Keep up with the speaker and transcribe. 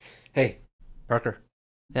Hey, Parker.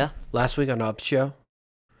 Yeah? Last week on Ob's show,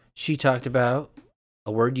 she talked about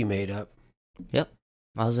a word you made up. Yep.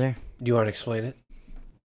 I was there. Do you want to explain it?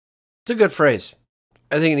 It's a good phrase.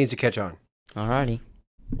 I think it needs to catch on. Alrighty.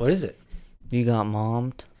 What is it? You got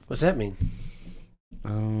mommed. What's that mean?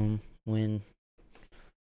 When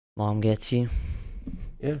mom gets you.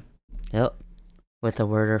 Yeah. Yep. With a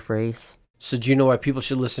word or phrase. So do you know why people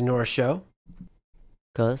should listen to our show?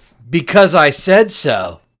 Because I said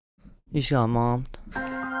so. you just got mommed.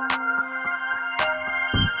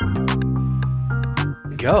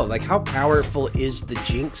 Go. Like, how powerful is the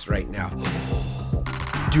jinx right now?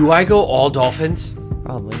 Do I go all Dolphins?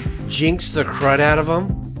 Probably. Jinx the crud out of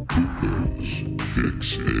them?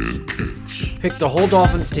 Pick the whole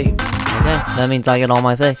Dolphins team. Okay. That means I get all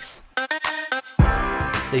my picks.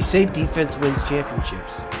 They say defense wins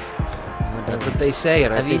championships. That's what they say,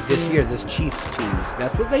 and I think this year, this Chiefs team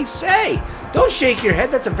that's what they say. Don't shake your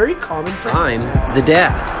head. That's a very common phrase. I'm the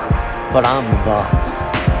dad. But I'm the boss.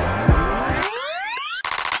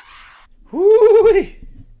 Whoo-wee.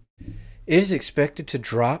 It is expected to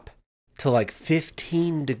drop to like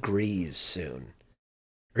 15 degrees soon.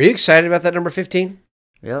 Are you excited about that number 15?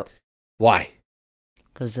 Yep. Why?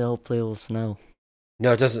 Because hopefully it will snow.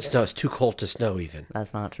 No, it doesn't snow. It's too cold to snow even.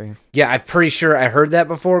 That's not true. Yeah, I'm pretty sure I heard that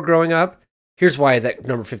before growing up. Here's why that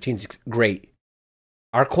number 15 is great.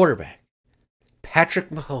 Our quarterback, Patrick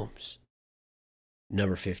Mahomes,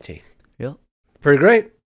 number 15. Yep. Pretty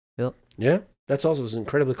great. Yep. Yeah, that's also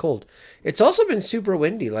incredibly cold. It's also been super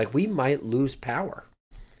windy. Like, we might lose power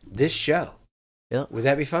this show. Yep. Would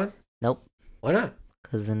that be fun? Nope. Why not?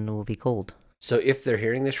 Because then it will be cold. So if they're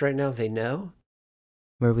hearing this right now, they know?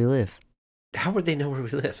 Where we live. How would they know where we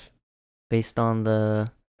live? Based on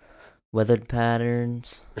the weather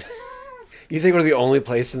patterns. You think we're the only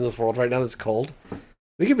place in this world right now that's cold?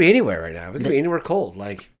 We could be anywhere right now. We could be anywhere cold.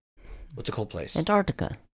 Like, what's a cold place?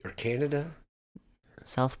 Antarctica. Or Canada?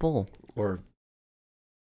 South Pole. Or,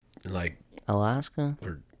 like, Alaska.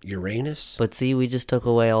 or Uranus? But see, we just took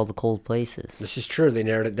away all the cold places. This is true. They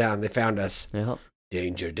narrowed it down. They found us. Yep.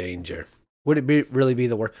 Danger, danger. Would it really be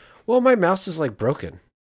the worst? Well, my mouse is, like, broken.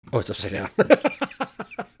 Oh, it's upside down.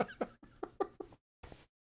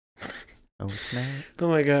 Oh, snap. Oh,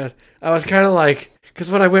 my God. I was kind of like, because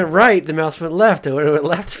when I went right, the mouse went left. And when I went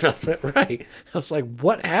left, the mouse went right. I was like,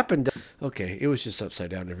 what happened? Okay, it was just upside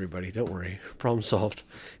down, everybody. Don't worry. Problem solved.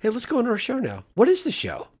 Hey, let's go into our show now. What is the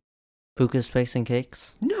show? Pooka's Picks and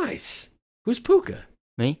Cakes. Nice. Who's Pooka?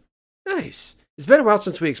 Me? Nice. It's been a while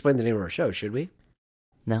since we explained the name of our show, should we?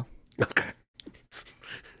 No. Okay.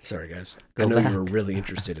 Sorry, guys. Go I know back. you were really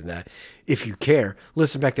interested in that. If you care,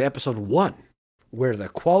 listen back to episode 1, where the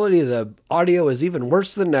quality of the audio is even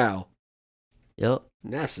worse than now. Yep.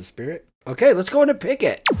 And that's the spirit. Okay, let's go into pick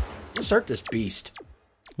it. Let's start this beast.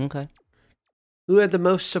 Okay. Who had the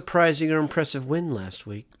most surprising or impressive win last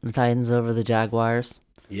week? The Titans over the Jaguars.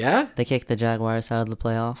 Yeah? They kicked the Jaguars out of the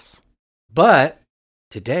playoffs. But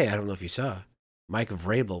today, I don't know if you saw, Mike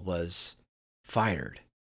Vrabel was fired,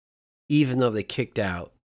 even though they kicked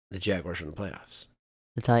out the Jaguars from the playoffs.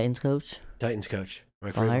 The Titans coach Titans coach,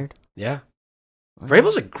 Mike Vrabel. fired. Yeah.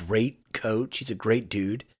 Vrabel's a great coach. He's a great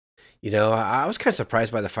dude. You know, I was kind of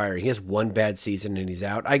surprised by the firing. He has one bad season and he's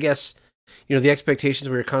out. I guess, you know, the expectations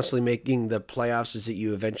we were constantly making the playoffs is that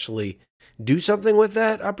you eventually do something with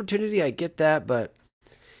that opportunity. I get that, but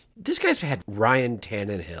this guy's had Ryan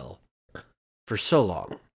Tannehill for so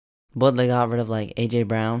long. But they got rid of like AJ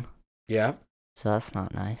Brown, Yeah? so that's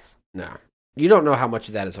not nice. No. You don't know how much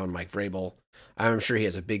of that is on Mike Vrabel. I'm sure he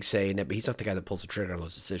has a big say in it, but he's not the guy that pulls the trigger on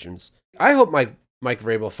those decisions. I hope Mike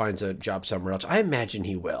Vrabel finds a job somewhere else. I imagine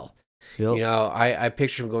he will. Yep. You know, I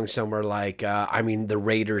picture him going somewhere like, the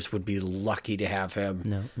Raiders would be lucky to have him.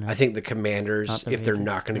 No. I think the Commanders, Not the if they're Raiders,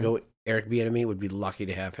 not going to no. go Eric Bieniemy, would be lucky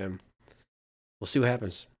to have him. We'll see what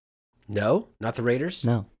happens. No? Not the Raiders?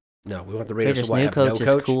 No. No, we want the Raiders Raiders' to what? new Have coach no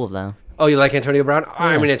coach? is cool though. Oh, you like Antonio Brown?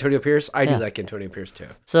 I Yeah. mean, Antonio Pierce? I do Yeah. like Antonio Pierce, too.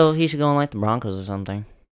 So he should go on like the Broncos or something.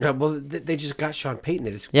 No, well, they just got Sean Payton.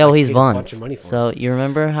 They just Yeah, well, he's paid a buns. bunch of money for him. So you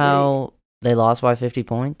remember how they lost by 50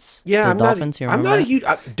 points? Yeah, the I'm Dolphins, you not. I'm remember not a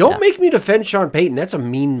that? huge. Don't Yeah. make me defend Sean Payton. That's a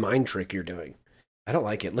mean mind trick you're doing. I don't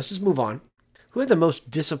like it. Let's just move on. Who had the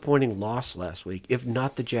most disappointing loss last week, if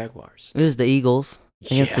not the Jaguars? It was the Eagles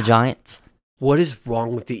against the Yeah. Giants. What is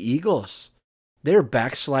wrong with the Eagles? They're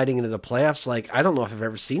backsliding into the playoffs. Like, I don't know if I've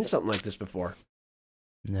ever seen something like this before.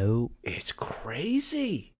 Nope. It's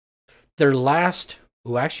crazy. Their last.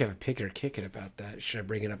 Oh, I actually have a pick or kick it about that. Should I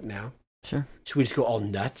bring it up now? Sure. Should we just go all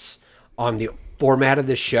nuts on the format of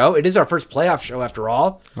this show? It is our first playoff show after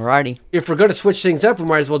all. Alrighty. If we're going to switch things up, we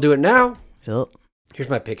might as well do it now. Yep. Here's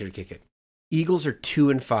my pick or kick it. Eagles are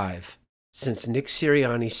 2-5 since Nick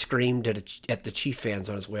Sirianni screamed at the Chief fans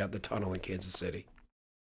on his way out the tunnel in Kansas City.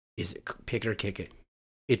 Is it pick it or kick it?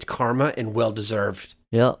 It's karma and well-deserved.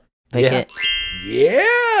 Yep. Pick it.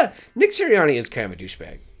 Yeah. Nick Sirianni is kind of a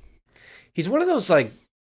douchebag. He's one of those like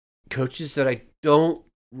coaches that I don't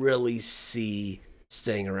really see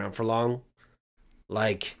staying around for long.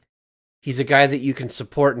 Like, he's a guy that you can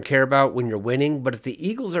support and care about when you're winning, but if the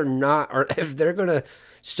Eagles are not, or if they're going to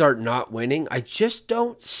start not winning, I just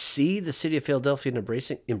don't see the city of Philadelphia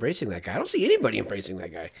embracing that guy. I don't see anybody embracing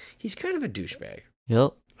that guy. He's kind of a douchebag.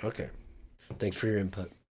 Yep. Okay. Thanks for your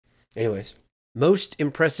input. Anyways, most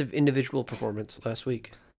impressive individual performance last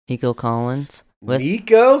week. Nico Collins.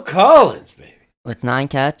 Nico Collins, baby. With 9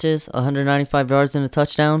 catches, 195 yards and a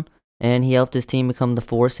touchdown, and he helped his team become the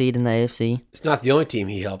 4 seed in the AFC. It's not the only team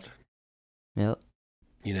he helped. Yep.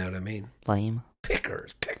 You know what I mean? Lame.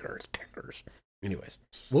 Pickers. Anyways,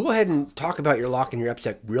 we'll go ahead and talk about your lock and your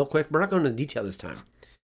upset real quick. We're not going into detail this time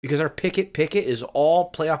because our pick it is all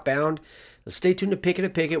playoff bound. Stay tuned to Pick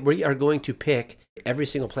It. We are going to pick every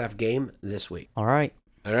single playoff game this week. All right.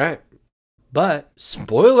 But,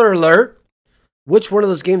 spoiler alert, which one of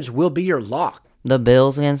those games will be your lock? The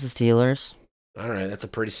Bills against the Steelers. All right, that's a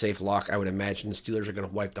pretty safe lock. I would imagine the Steelers are going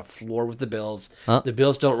to wipe the floor with the Bills. Oh. The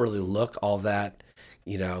Bills don't really look all that,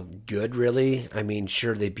 good, really. I mean,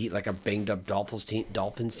 sure, they beat like a banged-up Dolphins team,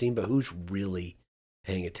 but who's really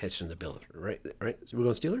paying attention to the Bills, right? So we're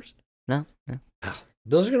going Steelers? No.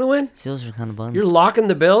 Bills are going to win? Steelers are kind of buns. You're locking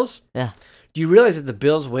the Bills? Yeah. Do you realize that the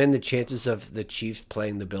Bills win, the chances of the Chiefs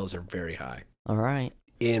playing the Bills are very high? All right.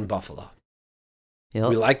 In Buffalo. Yep.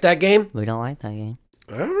 We like that game? We don't like that game.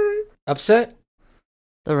 All right. Upset?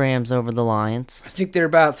 The Rams over the Lions. I think they're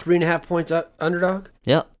about 3.5 points underdog.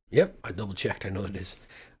 Yep. I double checked. I know it is.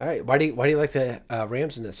 All right. Why do you like the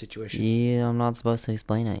Rams in that situation? Yeah, I'm not supposed to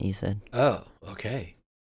explain it, you said. Oh, okay.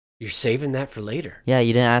 You're saving that for later. Yeah,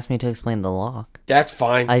 you didn't ask me to explain the lock. That's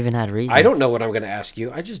fine. I even had reasons. I don't know what I'm going to ask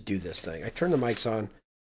you. I just do this thing. I turn the mics on,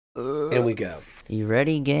 and we go. You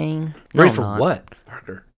ready, gang? Ready for what,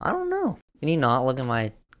 Parker? I don't know. Can you not look at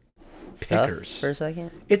my Pickers stuff for a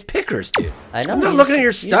second? It's Pickers, dude. I know. I'm not looking at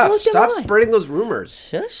your stuff. Stop spreading those rumors.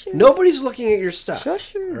 Shush. Nobody's looking at your stuff.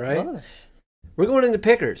 Shush. All right. Gosh. We're going into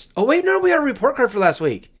Pickers. Oh wait, no, we had a report card for last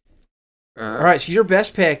week. All right, so your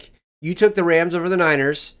best pick. You took the Rams over the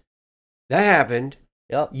Niners. That happened.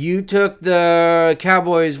 Yep. You took the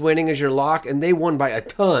Cowboys winning as your lock, and they won by a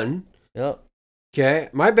ton. Yep. Okay.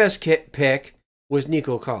 My best pick was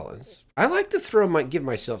Nico Collins. I like to give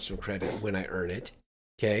myself some credit when I earn it.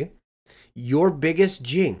 Okay. Your biggest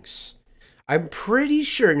jinx. I'm pretty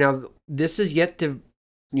sure, now this is yet to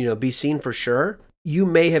be seen for sure, you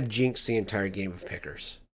may have jinxed the entire game of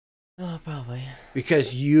Pickers. Oh, probably.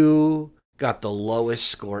 Because you got the lowest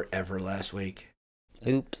score ever last week.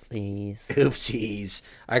 Oopsies.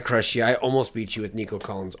 I crushed you. I almost beat you with Nico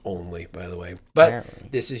Collins only, by the way. But apparently,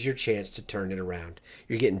 this is your chance to turn it around.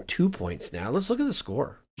 You're getting 2 points now. Let's look at the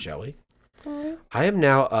score, shall we? I am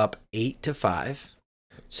now up 8-5.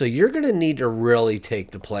 So you're going to need to really take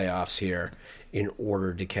the playoffs here in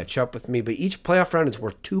order to catch up with me. But each playoff round is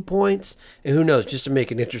worth 2 points. And who knows, just to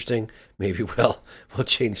make it interesting, maybe we'll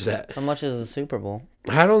change that. How much is the Super Bowl?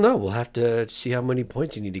 I don't know. We'll have to see how many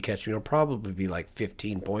points you need to catch me. It'll probably be like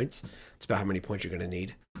 15 points. It's about how many points you're going to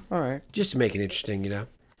need. All right. Just to make it interesting,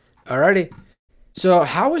 All righty. So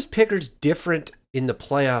how is Pickers different in the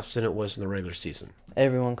playoffs than it was in the regular season?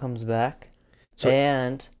 Everyone comes back.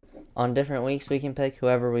 And on different weeks, we can pick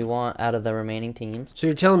whoever we want out of the remaining teams. So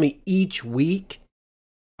you're telling me each week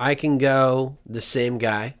I can go the same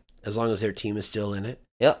guy as long as their team is still in it?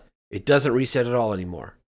 Yep. It doesn't reset at all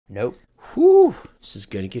anymore? Nope. Whew. This is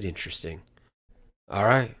going to get interesting. All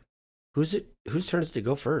right. Whose turn is it to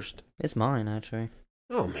go first? It's mine, actually.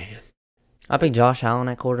 Oh, man. I picked Josh Allen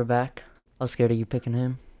at quarterback. I was scared of you picking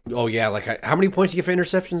him. Oh, yeah. How many points do you get for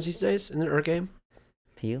interceptions these days in our game?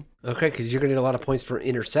 Few. Okay, because you're going to get a lot of points for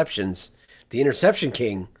interceptions. The interception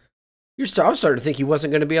king. I was starting to think he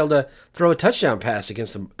wasn't going to be able to throw a touchdown pass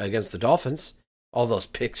against the Dolphins. All those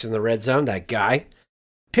picks in the red zone, that guy.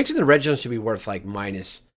 Picks in the red zone should be worth like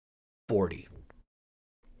minus 40.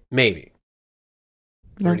 Maybe.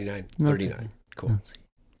 39. No, 39. Cool.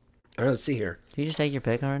 All right, let's see here. Did you just take your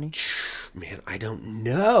pick already? Man, I don't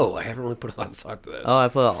know. I haven't really put a lot of thought to this. Oh, I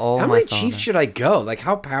put all my How many thought Chiefs in. should I go? Like,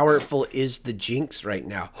 how powerful is the jinx right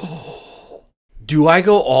now? Do I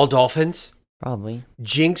go all Dolphins? Probably.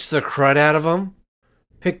 Jinx the crud out of them?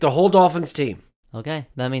 Pick the whole Dolphins team. Okay,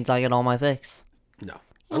 that means I get all my picks. No.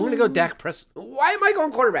 I'm going to go Dak Prescott. Why am I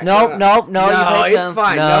going quarterback? Nope. No, You picked it's him.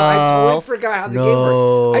 fine. No, I totally forgot how the game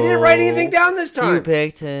worked. I didn't write anything down this time. You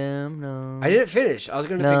picked him. No. I didn't finish. I was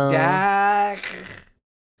going to pick Dak.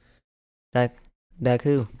 Dak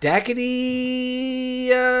who?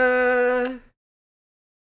 Dackety.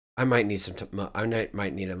 I might need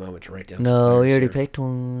might need a moment to write down. No, you already picked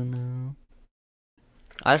one. No.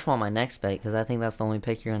 I just want my next pick because I think that's the only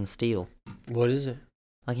pick you're going to steal. What is it?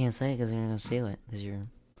 I can't say it because you're going to steal it.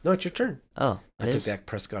 No, it's your turn. Oh, I took Dak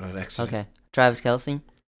Prescott on accident. Okay. Travis Kelce.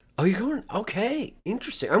 Oh, you're going? Okay.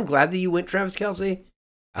 Interesting. I'm glad that you went Travis Kelce.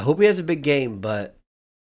 I hope he has a big game, but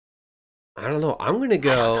I don't know. I'm going to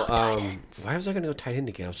go. Why was I going to go tight end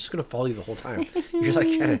again? I was just going to follow you the whole time. You're like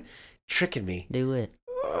kind of tricking me. Do it.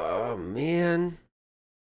 Oh, man.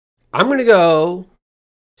 I'm going to go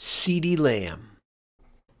CeeDee Lamb.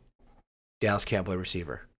 Dallas Cowboy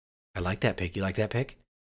receiver. I like that pick. You like that pick?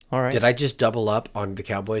 All right. Did I just double up on the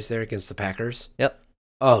Cowboys there against the Packers? Yep.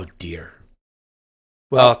 Oh, dear.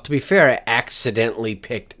 Well, to be fair, I accidentally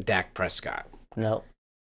picked Dak Prescott. No.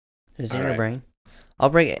 Who's in All your right. brain? I'll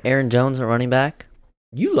bring Aaron Jones at running back.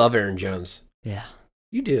 You love Aaron Jones. Yeah.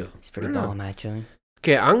 You do. He's pretty bomb, actually.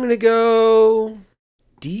 Okay, I'm going to go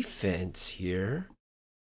defense here.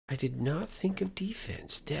 I did not think of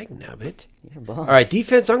defense. Dagnabbit. You're bomb. All right,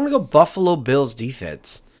 defense. I'm going to go Buffalo Bills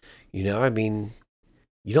defense. You don't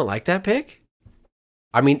like that pick?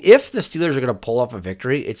 I mean, if the Steelers are going to pull off a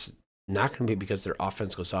victory, it's not going to be because their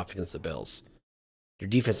offense goes off against the Bills. Their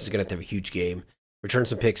defense is going to have a huge game. Return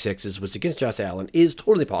some pick sixes, which against Josh Allen is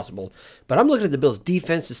totally possible. But I'm looking at the Bills'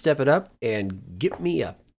 defense to step it up and get me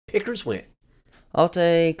a Pickers win. I'll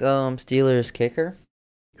take Steelers kicker.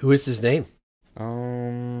 Who is his name?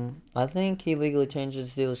 I think he legally changed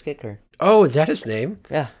his Steelers kicker. Oh, is that his name?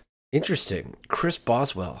 Yeah. Interesting. Chris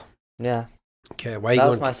Boswell. Yeah. Okay, why are you That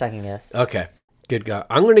going? was my second guess. Okay, good guy.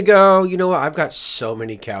 I'm going to go, you know what? I've got so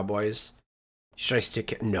many Cowboys. Should I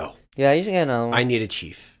stick it? No. Yeah, you should get another one. I need a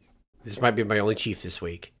Chief. This might be my only Chief this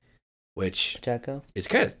week, which Pacheco? is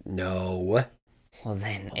kind of, no. Well,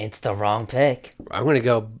 then it's the wrong pick. I'm going to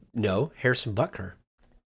go, no, Harrison Butker.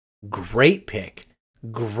 Great pick.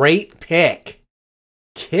 Great pick.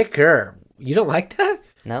 Kicker. You don't like that?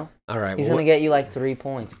 No. All right. He's going to get you like 3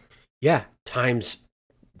 points. Yeah, times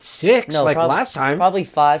 6 like last time. Probably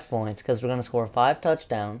 5 points because we're going to score 5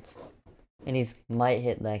 touchdowns. And he might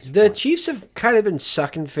hit the extra The point. Chiefs have kind of been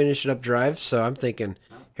sucking finishing up drives, so I'm thinking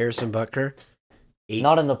Harrison Butker.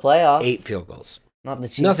 Not in the playoffs. 8 field goals. Not the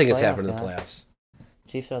Chiefs. Nothing has playoff happened in the guys. playoffs.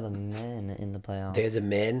 Chiefs are the men in the playoffs. They're the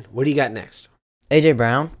men. What do you got next? AJ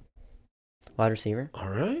Brown, wide receiver. All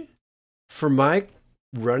right. For my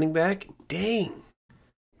running back, dang.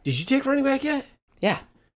 Did you take running back yet? Yeah.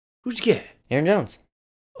 Who'd you get? Aaron Jones.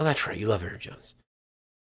 Oh, that's right. You love Aaron Jones.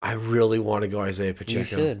 I really want to go Isaiah Pacheco. You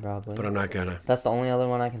should, probably. But I'm not going to. That's the only other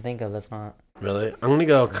one I can think of that's not. Really? I'm going to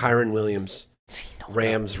go Kyron Williams,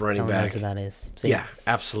 Rams running No one back. knows who that is. See? Yeah,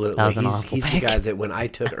 absolutely. That was an awful He's the pick. guy that when I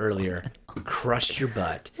took earlier, crushed your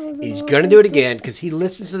butt. He's going to do it again because he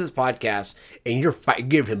listens to this podcast and you're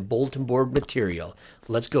give him bulletin board material.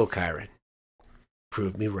 Let's go, Kyron.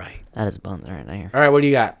 Prove me right. That is buns right there. All right, what do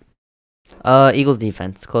you got? Eagles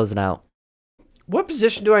defense. Close it out. What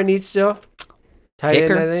position do I need still? Tight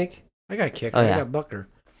Kicker? end, I think. I got kicker. Oh, I yeah. got Bucker.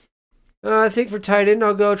 I think for tight end,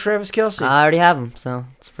 I'll go Travis Kelce. I already have him, so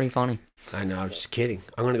it's pretty funny. I know, I'm just kidding.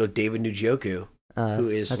 I'm going to go David Njoku, who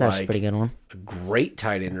is that's actually like a pretty good one. a great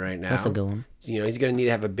tight end right now. That's a good one. He's going to need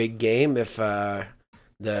to have a big game if the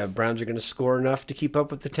Browns are going to score enough to keep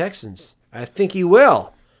up with the Texans. I think he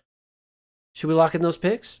will. Should we lock in those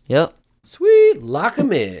picks? Yep. Sweet. Lock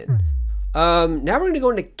them in. Now we're going to go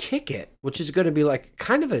into kick it, which is going to be like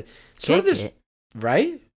kind of a sort of this,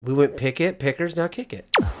 right? We went pick it, pickers, now kick it.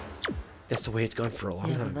 That's the way it's gone for a long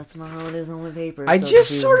Yeah, time. that's not how it is on my paper. I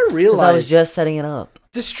just sort of realized I was just setting it up.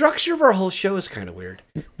 the structure of our whole show is kind of weird.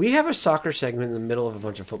 We have a soccer segment in the middle of a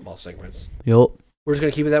bunch of football segments. Yep. We're just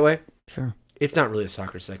going to keep it that way? Sure. It's not really a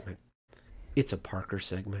soccer segment. It's a Parker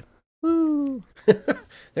segment. Woo.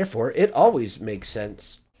 Therefore, it always makes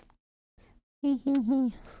sense. We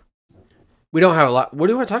don't have a lot. What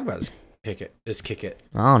do you want to talk about? This kick it.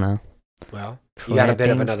 I don't know. Well, you got a bit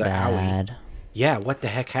of Cramping's another owie. bad. Yeah, what the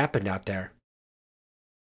heck happened out there?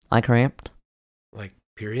 I cramped? Like,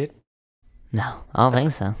 period? No, I don't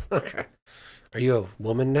think so. Okay. Are you a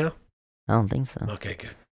woman now? I don't think so. Okay,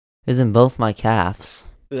 good. It's in both my calves.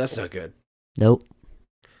 Ooh, that's not good. Nope.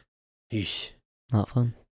 Yeesh. Not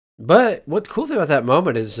fun. But what the cool thing about that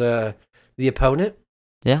moment is the opponent.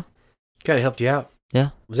 Yeah. Kind of helped you out. Yeah.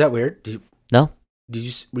 Was that weird? No.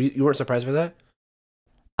 You weren't surprised by that?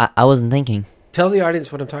 I wasn't thinking. Tell the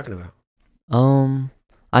audience what I'm talking about.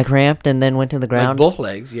 I cramped and then went to the ground. Like both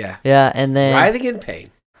legs, yeah. Yeah, and then Writhing in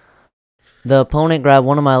pain. the opponent grabbed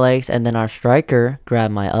one of my legs, and then our striker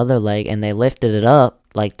grabbed my other leg, and they lifted it up,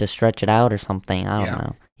 like, to stretch it out or something. I don't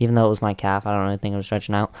know. Even though it was my calf, I don't really think it was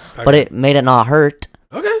stretching out. Okay. But it made it not hurt.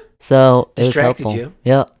 Okay. So it distracted was helpful. you.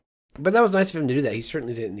 Yeah. But that was nice of him to do that. He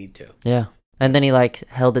certainly didn't need to. Yeah. And then he, like,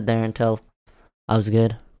 held it there until I was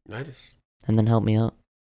good. Nice. And then helped me up.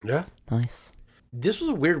 Yeah. Nice. This was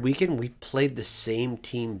a weird weekend. We played the same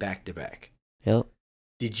team back to back. Yep.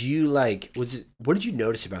 Did you what did you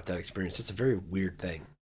notice about that experience? That's a very weird thing.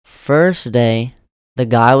 First day, the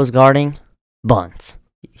guy was guarding buns.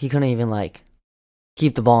 He couldn't even, like,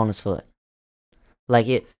 keep the ball on his foot. Like,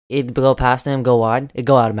 it'd go past him, go wide. It'd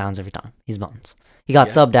go out of bounds every time. He's buns. He got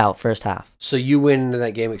subbed out first half. So you went into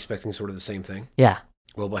that game expecting sort of the same thing? Yeah.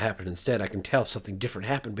 Well, what happened instead? I can tell something different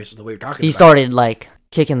happened based on the way you're talking about He started, like,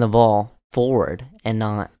 kicking the ball forward and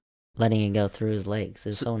not letting it go through his legs. It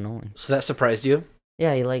was so annoying. So that surprised you?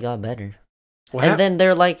 Yeah, he, like, got better. And then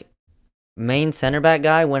their, like, main center back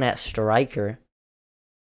guy went at striker.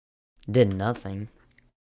 Did nothing.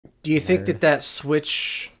 Do you think those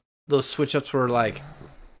switch ups were, like,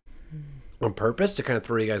 on purpose to kind of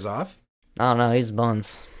throw you guys off? I don't know. He's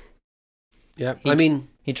buns. Yeah.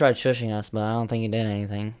 He tried shushing us, but I don't think he did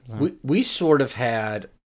anything. So. We sort of had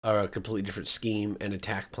a completely different scheme and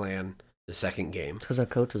attack plan the second game. Because our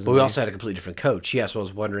coach was But we also had a completely different coach. Yeah, so I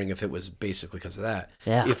was wondering if it was basically because of that.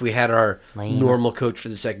 Yeah. If we had our normal coach for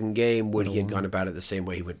the second game, would he have gone about it the same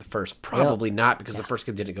way he went the first? Probably not, because the first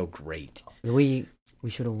game didn't go great. We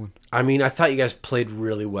should have won. I mean, I thought you guys played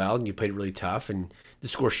really well, and you played really tough, and the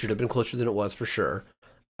score should have been closer than it was for sure.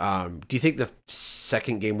 Do you think the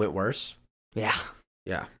second game went worse? Yeah.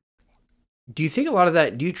 Yeah. Do you think a lot of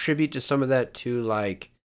that, do you attribute to some of that to, like,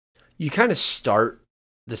 you kind of start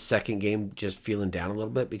the second game just feeling down a little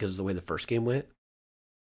bit because of the way the first game went?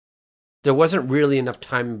 There wasn't really enough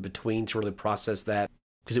time in between to really process that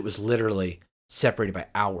because it was literally separated by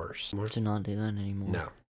hours. We should not do that anymore. No.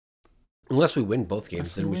 Unless we win both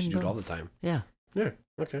games, then we should do it all the time. Yeah. Yeah,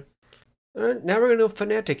 okay. All right, now we're going to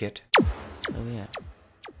Fanatic it. Oh, yeah.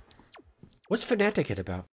 What's Fanatic it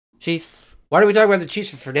about? Chiefs. Why do we talk about the Chiefs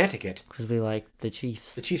for Fanatic it? Because we like the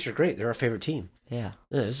Chiefs. The Chiefs are great. They're our favorite team. Yeah.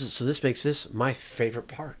 So this makes this my favorite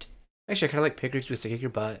part. Actually, I kind of like pickers because they kick your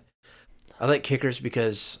butt. I like kickers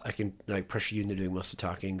because I can, like, pressure you into doing most of the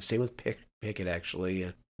talking. Same with Pickett,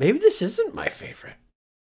 actually. Maybe this isn't my favorite.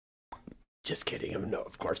 Just kidding. No,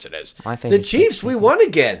 of course it is. My favorite. The Chiefs, we won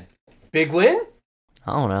again. Big win?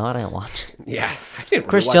 I don't know. I didn't watch it. Yeah, I didn't.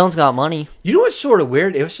 Chris Jones got money. You know what's sort of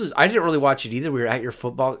weird? I didn't really watch it either. We were at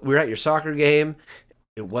your soccer game.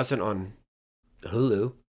 It wasn't on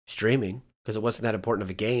Hulu streaming because it wasn't that important of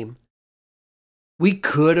a game. We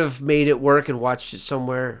could have made it work and watched it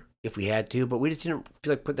somewhere if we had to, but we just didn't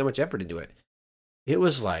feel like putting that much effort into it. It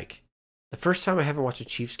was like the first time I haven't watched a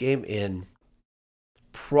Chiefs game in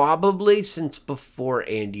probably since before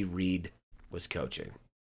Andy Reid was coaching.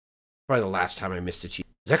 Probably the last time I missed a Chiefs.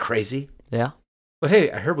 Is that crazy? Yeah. But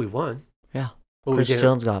hey, I heard we won. Yeah. Well, Chris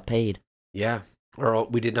Jones got paid. Yeah. Or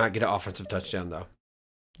we did not get an offensive touchdown, though.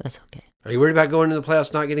 That's okay. Are you worried about going into the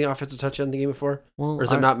playoffs not getting an offensive touchdown in the game before? Well, or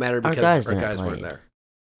does it not matter because our guys weren't there?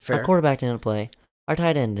 Fair. Our quarterback didn't play. Our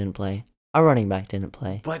tight end didn't play. Our running back didn't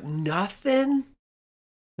play. But nothing?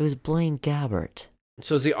 It was Blaine Gabbert.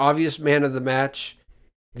 So is the obvious man of the match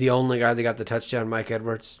the only guy that got the touchdown, Mike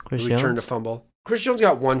Edwards? Chris who Jones? Returned a fumble. Chris Jones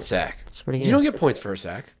got 1 sack. That's pretty good. You don't get points for a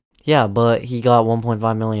sack. Yeah, but he got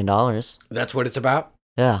 $1.5 million. That's what it's about?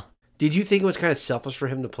 Yeah. Did you think it was kind of selfish for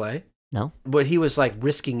him to play? No. But he was, like,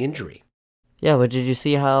 risking injury. Yeah, but did you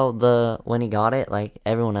see how when he got it, like,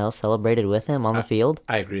 everyone else celebrated with him on the field?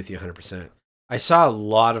 I agree with you 100%. I saw a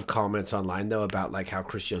lot of comments online, though, about, like, how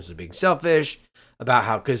Chris Jones is being selfish, about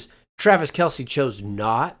how, because Travis Kelce chose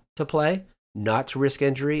not to play, not to risk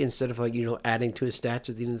injury, instead of, like, adding to his stats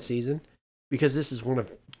at the end of the season, because this is one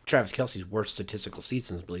of Travis Kelce's worst statistical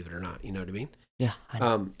seasons, believe it or not. You know what I mean? Yeah, I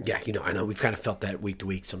know. I know. We've kind of felt that week to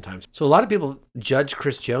week sometimes. So a lot of people judge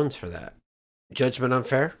Chris Jones for that. Judgment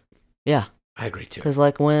unfair? Yeah. I agree, too. Because,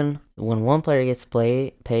 like, when one player gets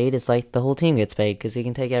paid, it's like the whole team gets paid because he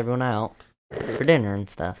can take everyone out for dinner and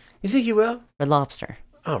stuff. You think he will? Red Lobster.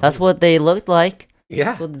 Oh, That's really? what they looked like. Yeah.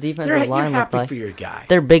 That's what the defensive line you're looked happy like. for your guy.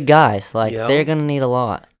 They're big guys. Like, they're going to need a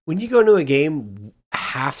lot. When you go into a game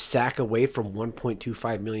half sack away from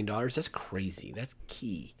 $1.25 million, that's crazy. That's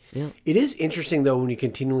key. Yeah. It is interesting, though, when you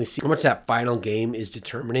continually see how much that final game is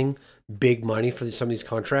determining big money for some of these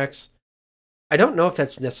contracts. I don't know if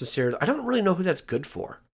that's necessary. I don't really know who that's good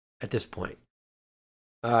for at this point.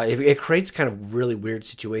 It creates kind of really weird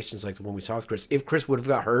situations like the one we saw with Chris. If Chris would have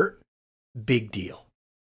got hurt, big deal.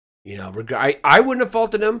 I wouldn't have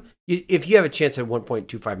faulted him. If you have a chance at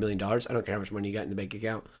 $1.25 million, I don't care how much money you got in the bank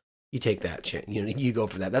account, you take that chance. You go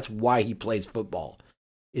for that. That's why he plays football,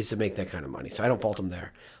 is to make that kind of money. So I don't fault him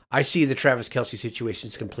there. I see the Travis Kelce situation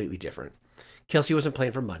is completely different. Kelce wasn't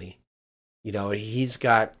playing for money. He's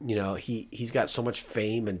got so much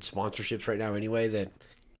fame and sponsorships right now anyway that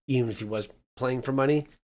even if he was playing for money,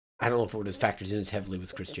 I don't know if it would have factored in as heavily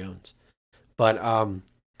with Chris Jones. But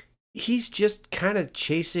he's just kind of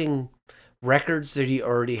chasing records that he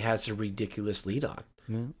already has a ridiculous lead on.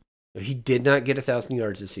 Mm-hmm. He did not get 1,000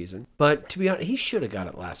 yards this season, but to be honest, he should have got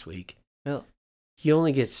it last week. Yeah. He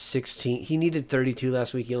only gets 16. He needed 32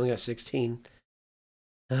 last week. He only got 16.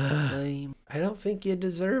 I don't think you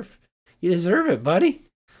deserve it, buddy.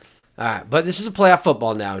 All right, but this is a playoff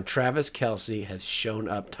football now, and Travis Kelce has shown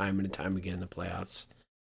up time and time again in the playoffs.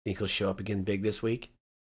 Think he'll show up again big this week?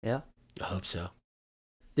 Yeah. I hope so.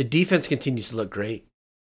 The defense continues to look great.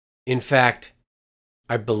 In fact,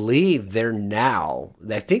 I believe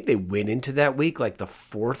I think they went into that week like the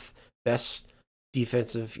fourth best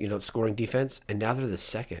defensive, scoring defense, and now they're the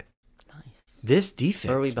second. Nice. This defense.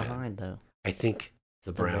 Where are we behind, though? I think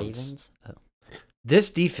the Browns. Ravens? Oh. This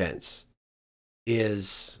defense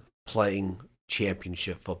is playing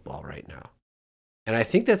championship football right now. And I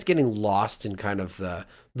think that's getting lost in kind of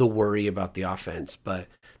the worry about the offense. But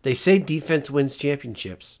they say defense wins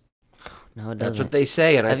championships. No, it doesn't. That's what they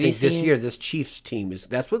say. And I think this year, this Chiefs team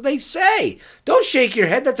that's what they say. Don't shake your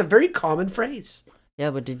head. That's a very common phrase.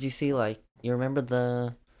 Yeah, but did you see, you remember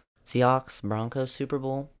the Seahawks-Broncos Super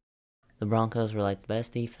Bowl? The Broncos were, the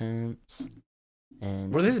best defense.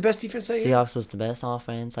 And were they the best defense that year? Seahawks was the best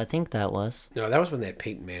offense. I think that was. No, that was when they had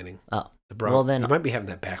Peyton Manning. Oh. Well, then you might be having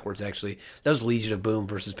that backwards, actually. That was Legion of Boom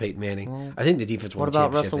versus Peyton Manning. Well, I think the defense won the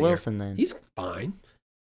championship. What about Russell Wilson, then? He's fine.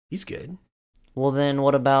 He's good. Well, then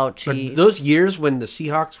what about Chiefs? But those years when the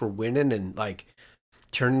Seahawks were winning and,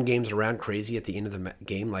 turning games around crazy at the end of the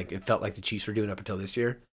game, it felt like the Chiefs were doing up until this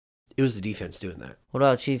year, it was the defense doing that. What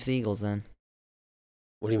about Chiefs-Eagles, then?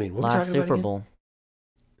 What do you mean? What last Super Bowl.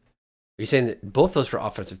 Are you saying that both those were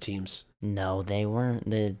offensive teams? No, they weren't.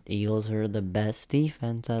 The Eagles were the best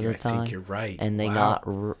defense at the time. I think you're right. And they got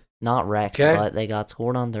not wrecked, but they got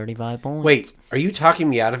scored on 35 points. Wait, are you talking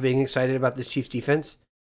me out of being excited about this Chiefs defense?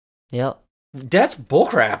 Yep. That's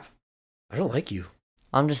bullcrap. I don't like you.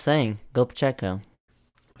 I'm just saying, go Pacheco.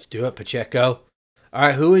 Let's do it, Pacheco. All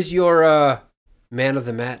right, who is your man of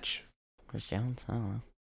the match? Chris Jones? I don't know.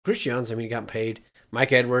 Chris Jones, he got paid.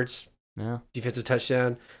 Mike Edwards. Yeah. Defensive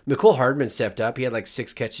touchdown. McCole Hardman stepped up. He had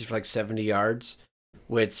 6 catches for 70 yards,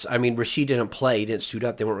 which, Rashid didn't play. He didn't suit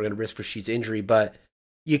up. They weren't going to risk Rashid's injury, but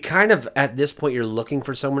you kind of, at this point, you're looking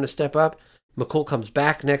for someone to step up. McCole comes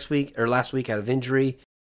back last week out of injury.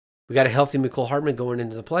 We got a healthy McCole Hardman going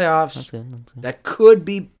into the playoffs. That's good. That could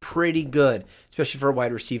be pretty good, especially for a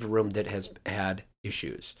wide receiver room that has had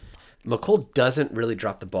issues. McCole doesn't really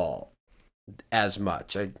drop the ball as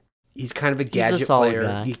much. He's kind of a gadget player.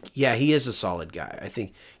 Guy. He is a solid guy. I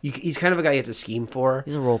think he's kind of a guy you have to scheme for.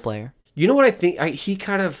 He's a role player. You know what I think? I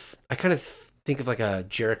kind of think of a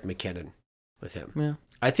Jerick McKinnon with him. Yeah.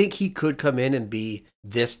 I think he could come in and be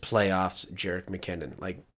this playoffs Jerick McKinnon,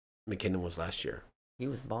 like McKinnon was last year. He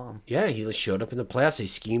was bomb. Yeah, he showed up in the playoffs. They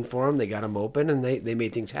schemed for him. They got him open, and they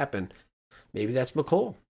made things happen. Maybe that's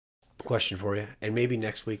McCole. Question for you. And maybe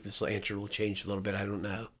next week this answer will change a little bit. I don't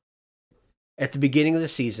know. At the beginning of the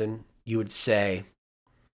season, you would say,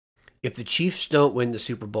 if the Chiefs don't win the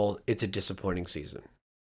Super Bowl, it's a disappointing season.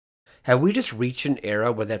 Have we just reached an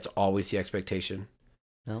era where that's always the expectation?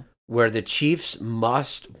 No. Where the Chiefs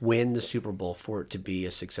must win the Super Bowl for it to be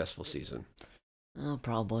a successful season? Oh,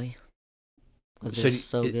 probably. They're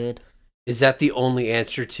so good. Is that the only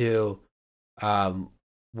answer to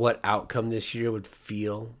what outcome this year would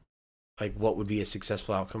feel like? What would be a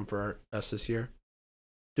successful outcome for us this year?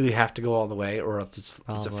 Do we have to go all the way, or else it's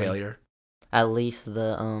a failure? At least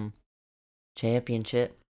the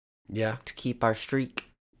championship. Yeah. To keep our streak.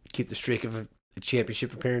 Keep the streak of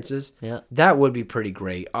championship appearances. Yeah. That would be pretty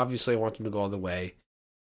great. Obviously, I want them to go all the way.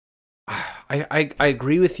 I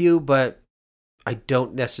agree with you, but I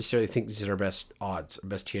don't necessarily think these are our best odds, our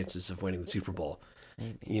best chances of winning the Super Bowl.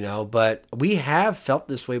 Maybe. But we have felt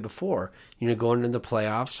this way before. Going into the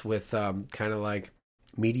playoffs with kind of like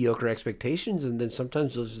mediocre expectations, and then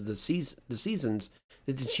sometimes those are the seasons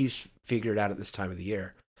that the Chiefs figured out at this time of the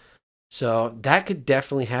year. So that could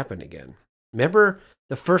definitely happen again. Remember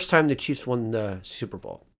the first time the Chiefs won the Super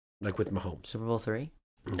Bowl, like with Mahomes? Super Bowl 3?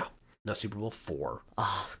 No, not Super Bowl 4.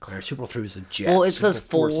 Oh, Super Bowl 3 was the Jets. Well, it's because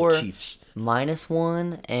Super Bowl 4 Chiefs.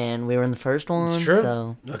 -1, and we were in the first one. Sure.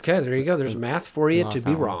 So Okay, there you go. There's math for you to be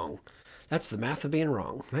that one. wrong. That's the math of being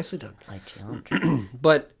wrong. Nicely done. Like geometry.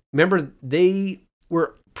 But remember, they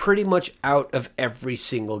were pretty much out of every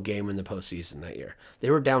single game in the postseason that year. They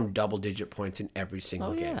were down double-digit points in every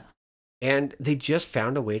single game. Yeah. And they just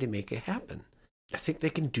found a way to make it happen. I think they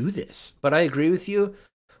can do this. But I agree with you.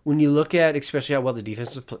 When you look at especially how well the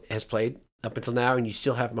defense has played up until now, and you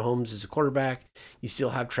still have Mahomes as a quarterback, you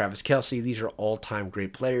still have Travis Kelce. These are all-time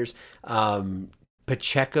great players.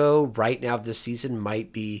 Pacheco, right now this season,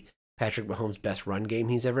 might be Patrick Mahomes' best run game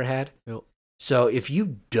he's ever had. Yep. So if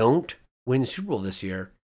you don't win the Super Bowl this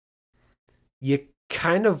year, you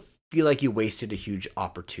kind of feel like you wasted a huge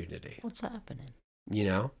opportunity. What's happening? You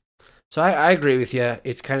know? So I agree with you.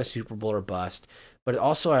 It's kind of Super Bowl or bust. But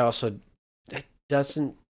that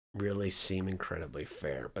doesn't really seem incredibly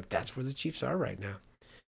fair. But that's where the Chiefs are right now.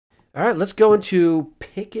 All right, let's go into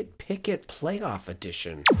Pick It Playoff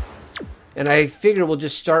Edition. And I figure we'll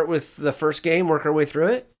just start with the first game, work our way through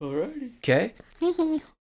it. Alrighty. Okay.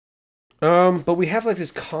 But we have like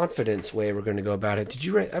this confidence way we're going to go about it. Did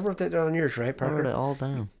you write? I wrote that down on yours, right, I Parker? wrote it all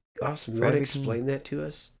down. Awesome. You want to explain that to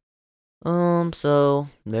us? So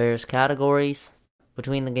there's categories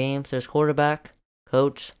between the games. There's quarterback,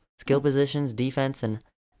 coach, skill positions, defense, and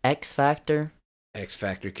X factor. X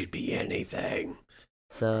factor could be anything.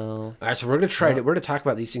 So All right, so we're going to try to, we're going to talk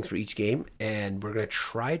about these things for each game, and we're going to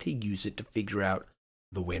try to use it to figure out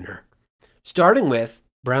the winner. Starting with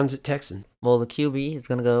Browns at Texans. well, the QB is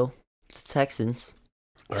gonna go to Texans.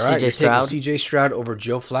 All right, CJ you're Stroud. taking CJ Stroud over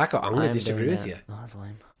Joe Flacco. I'm going I to am disagree doing with you. that. Oh, that's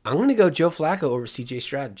lame. I'm going to go Joe Flacco over CJ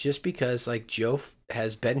Stroud just because, like, Joe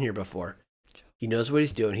has been here before. He knows what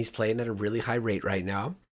he's doing. He's playing at a really high rate right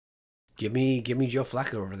now. Give me Joe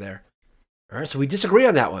Flacco over there. All right, so we disagree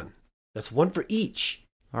on that one. That's one for each.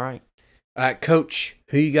 All right. Coach,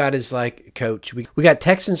 who you got as like coach? We got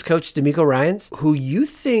Texans coach D'Amico Ryans, who you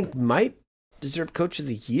think might deserve coach of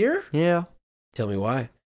the year? Yeah. Tell me why.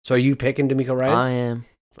 So are you picking D'Amico Ryans? I am.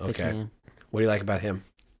 Okay. Picking him. What do you like about him?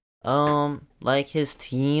 Like his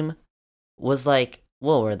team was like,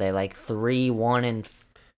 what were they, like 3-1 and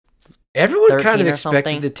Everyone 13 kind of or expected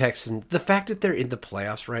something? the Texans. The fact that they're in the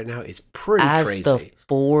playoffs right now is pretty as crazy. the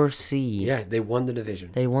 4 seed. Yeah, they won the division.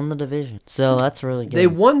 They won the division. So that's really good. They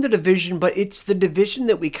won the division, but it's the division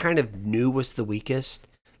that we kind of knew was the weakest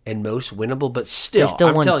and most winnable. But still,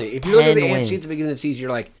 I'm won telling you, if you look at the 10 AFC wins. at the beginning of the season,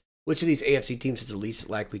 you're like, which of these AFC teams has the least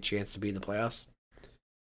likely chance to be in the playoffs?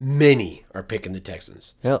 Many are picking the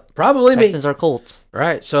Texans. Yep. Probably Texans me. are Colts. All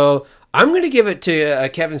right, so I'm going to give it to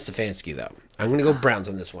Kevin Stefanski, though. I'm going to go Browns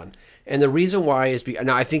on this one. And the reason why is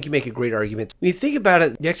now I think you make a great argument. When you think about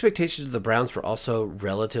it, the expectations of the Browns were also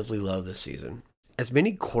relatively low this season. As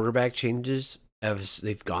many quarterback changes as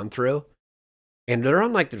they've gone through, and they're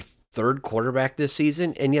on like their third quarterback this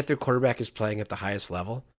season, and yet their quarterback is playing at the highest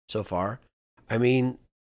level so far. I mean,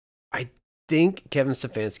 I think Kevin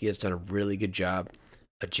Stefanski has done a really good job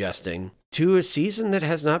adjusting to a season that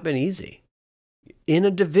has not been easy in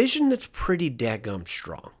a division that's pretty daggum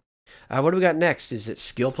strong. What do we got next? Is it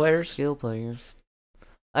skill players? Skill players.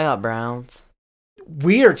 I got Browns.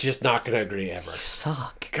 We are just not going to agree ever. You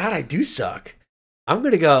suck. God, I do suck. I'm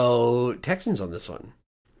going to go Texans on this one.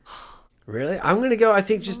 Really? I'm going to go, I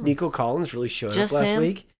think just Nico Collins really showed Just up last him?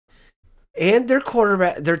 week. And their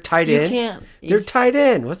quarterback, their tight You end. can't. They're tight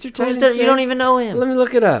end. What's their tight Who's end? their, you don't even know him. Let me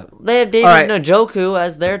look it up. They have David All right. Njoku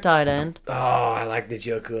as their tight end. Oh, I like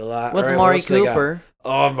Njoku a lot. With All right, what Amari else they got? Cooper.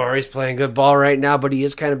 Oh, Amari's playing good ball right now, but he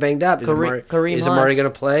is kind of banged up. Is Kareem Amari Hunt. going to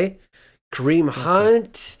play? Kareem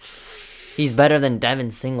Hunt. He's better than Devin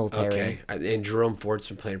Singletary. Okay. And Jerome Ford's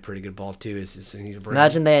been playing pretty good ball, too. Is he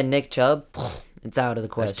Imagine they had Nick Chubb. It's out of the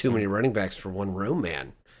question. That's too many running backs for one room,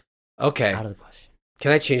 man. Okay. Out of the question.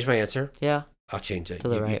 Can I change my answer? Yeah. I'll change it. To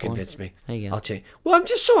the You right convinced me. There you go. I'll change. Well, I'm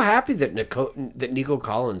just so happy that Nico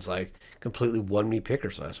Collins like completely won me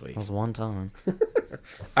pickers last week. That was one time. All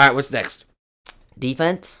right, what's next?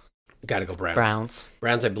 Defense. Got to go Browns.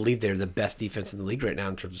 Browns, I believe they're the best defense in the league right now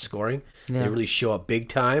in terms of scoring. Yeah. They really show up big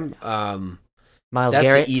time. Miles That's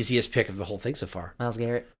Garrett. the easiest pick of the whole thing so far. Miles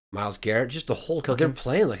Garrett. Miles Garrett, just the whole. Cooking. They're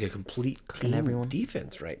playing like a complete Cooking team everyone.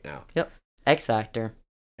 defense right now. Yep. X Factor.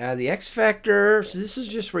 The X Factor, so this is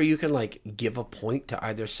just where you can like give a point to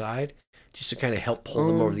either side just to kind of help pull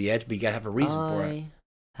them over the edge, but you got to have a reason for it.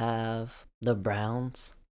 I have the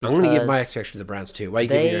Browns. I'm going to give my because, X Factor to the Browns too. Why are you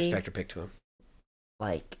giving your X Factor pick to them?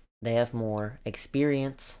 like, they have more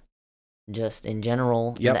experience just in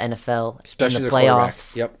general Yep. in the NFL, Especially in the their quarterback.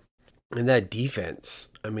 playoffs. Yep. And that defense,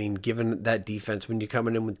 I mean, given that defense, when you're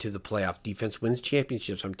coming into the playoff, defense wins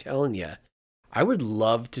championships. I'm telling you, I would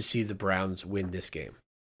love to see the Browns win this game.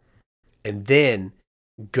 And then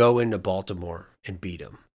go into Baltimore and beat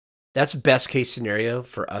them. That's best case scenario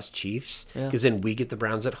for us Chiefs, because then we get the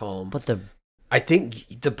Browns at home. But I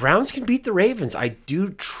think the Browns can beat the Ravens. I do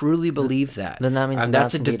truly believe that. Then that means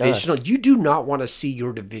that's a divisional. You do not want to see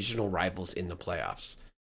your divisional rivals in the playoffs.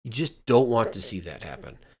 You just don't want to see that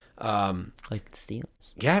happen. Like the Steelers.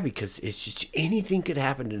 Yeah, because it's just anything could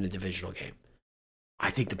happen in a divisional game.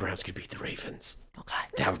 I think the Browns could beat the Ravens. Okay.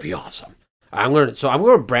 That would be awesome. I'm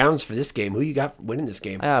going Browns for this game. Who you got winning this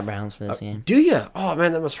game? I got Browns for this game. Do you? Oh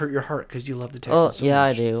man, that must hurt your heart because you love the Texans. So yeah,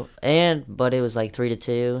 much. I do. But it was like 3-2.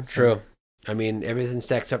 So. True. I mean, everything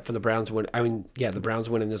stacks up for the Browns win. I mean, yeah, the Browns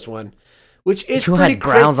winning this one, which is you pretty had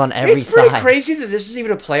Browns on every It's pretty side. crazy that this is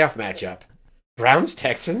even a playoff matchup. Browns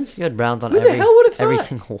Texans. You had Browns on Who the hell would have every thought?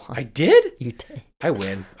 single one. I did. You did. I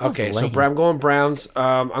win. That was Okay, so lame. I'm going Browns.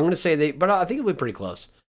 I'm going to say but I think it'll be pretty close.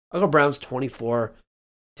 I'll go Browns 24,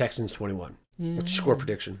 Texans 21. What's your score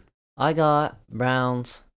prediction? I got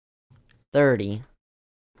Browns 30,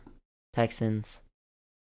 Texans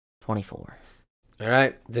 24. All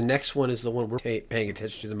right, the next one is the one we're paying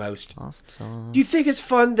attention to the most. Awesome sauce. Do you think it's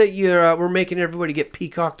fun that we're making everybody get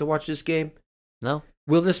Peacock to watch this game? No,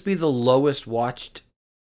 Will this be the lowest watched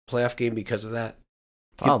playoff game because of that?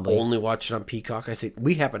 probably. You can only watch it on Peacock. I think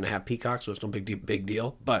we happen to have Peacock, so it's no big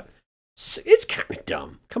deal. But it's kind of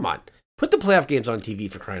dumb. Come on, put the playoff games on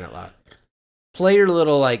TV for crying out loud. Play your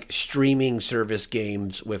little like streaming service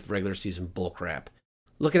games with regular season bullcrap.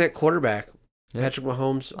 Looking at quarterback, Yep. Patrick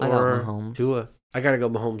Mahomes I got or Mahomes. Tua. I gotta go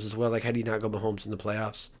Mahomes as well. Like, how do you not go Mahomes in the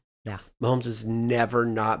playoffs? Yeah. Mahomes has never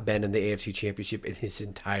not been in the AFC Championship in his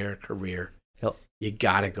entire career. Yep. You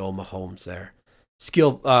gotta go Mahomes there.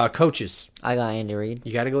 Skill coaches. I got Andy Reid.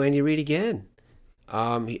 You gotta go Andy Reid again.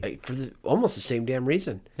 For almost the same damn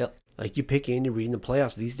reason. Yep. Like, you pick Andy Reid in the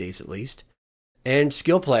playoffs these days, at least. And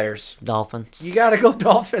skill players. Dolphins. You gotta go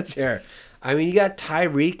Dolphins here. I mean, you got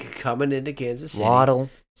Tyreek coming into Kansas City. Waddle.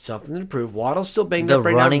 Something to prove. Waddle's still banged The up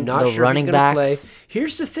right running- now. I'm not the sure if he's running going to play. backs.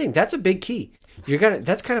 Here's the thing. That's a big key.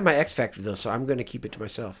 That's kind of my X factor though, so I'm going to keep it to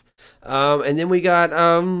myself. And then we got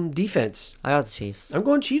defense. I got the Chiefs. I'm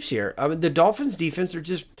going Chiefs here. I mean, the Dolphins defense,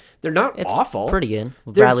 they're not It's awful. pretty good.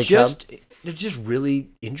 With They're Bradley Chubb. they're just really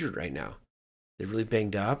injured right now. They're really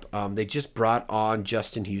banged up. They just brought on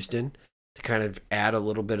Justin Houston to kind of add a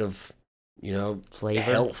little bit of, Flavor.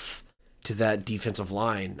 health to that defensive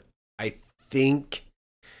line. I think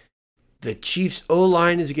the Chiefs'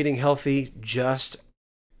 O-line is getting healthy just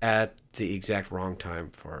at the exact wrong time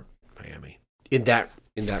for Miami. In that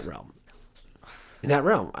realm. That's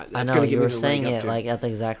I know, gonna you give me were the saying leg up it to- like at the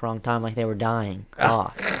exact wrong time, like they were dying.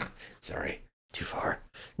 Ah. Sorry. Too far.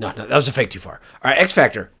 No, that was a fake too far. All right, X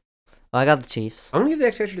Factor. Well, I got the Chiefs I'm going to give the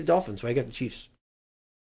X Factor to the Dolphins, but I got the Chiefs.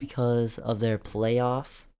 because of their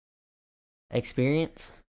playoff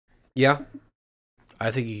experience. Yeah.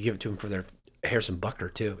 I think you could give it to them for their Harrison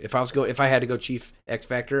Butker, too. If I had to go Chief X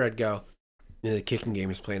Factor, I'd go, the kicking game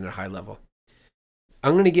is playing at a high level.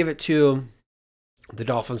 I'm going to give it to the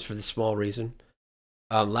Dolphins for the small reason.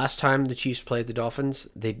 Last time the Chiefs played the Dolphins,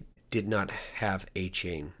 they did not have a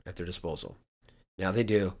chain at their disposal. Now they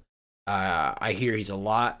do. I hear he's a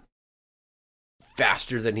lot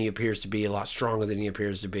faster than he appears to be, a lot stronger than he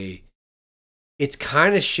appears to be. It's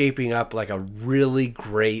kind of shaping up like a really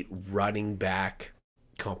great running back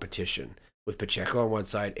competition with Pacheco on one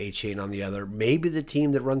side, A-Chain on the other. Maybe the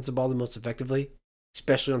team that runs the ball the most effectively,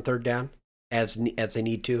 especially on third down, as they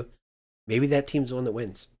need to. Maybe that team's the one that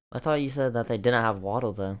wins. I thought you said that they didn't have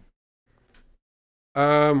Waddle though.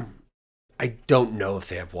 I don't know if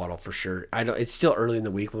they have Waddle for sure. It's still early in the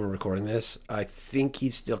week when we're recording this. I think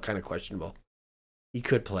he's still kind of questionable. He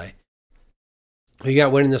could play. Who you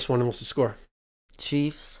got winning this one, and what's the score?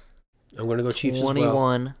 Chiefs. I'm going to go Chiefs as well.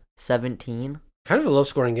 21-17. Kind of a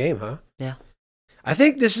low-scoring game, huh? Yeah. I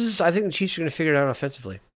think the Chiefs are going to figure it out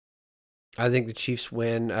offensively. I think the Chiefs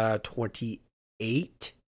win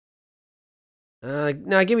 28.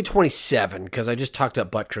 No, give me 27 because I just talked up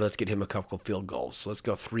Butker. Let's get him a couple field goals. So let's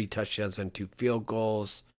go 3 touchdowns and 2 field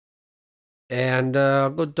goals. And I'll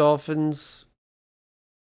go Dolphins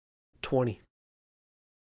 20.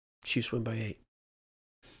 Chiefs win by 8.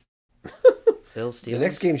 Bills Steelers. The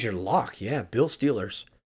next game's your lock. Yeah, Bill Steelers.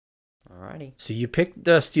 Alrighty. So you picked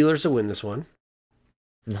the Steelers to win this one.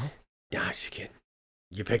 No. Nah, just kidding.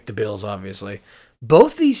 You picked the Bills, obviously.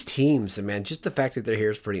 Both these teams, man, just the fact that they're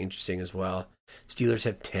here is pretty interesting as well. Steelers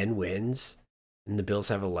have 10 wins, and the Bills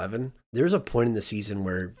have 11. There's a point in the season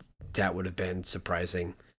where that would have been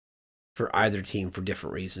surprising for either team for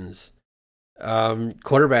different reasons.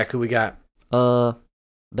 Quarterback, who we got?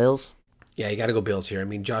 Bills. Yeah, you got to go Bills here. I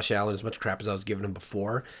mean, Josh Allen, as much crap as I was giving him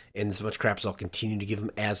before, and as much crap as I'll continue to give him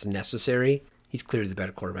as necessary, he's clearly the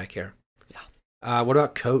better quarterback here. Yeah. What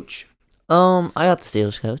about coach? I got the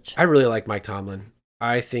Steelers coach. I really like Mike Tomlin.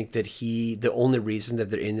 I think that the only reason that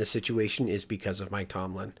they're in this situation is because of Mike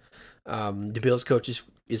Tomlin. The Bills coach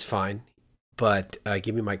is fine, but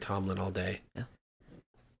give me Mike Tomlin all day.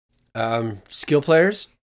 Yeah. Skill players?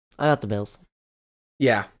 I got the Bills.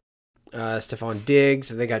 Yeah. Stephon Diggs.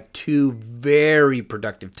 They got 2 very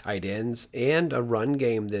productive tight ends and a run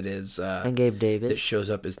game that is And Gabe Davis. that shows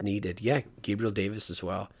up as needed. Yeah, Gabriel Davis as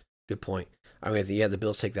well. Good point. I mean, the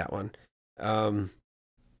Bills take that one.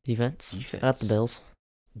 Defense. I got the Bills.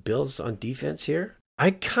 Bills on defense here.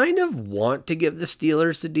 I kind of want to give the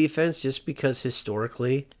Steelers the defense just because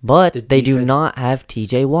historically, But the they do defense- not have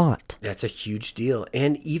TJ Watt. that's a huge deal.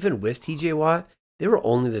 And even with TJ Watt, they were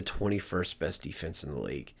only the 21st best defense in the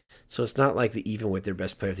league. So it's not like even with their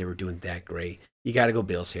best player, they were doing that great. You got to go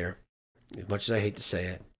Bills here, as much as I hate to say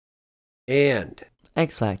it. And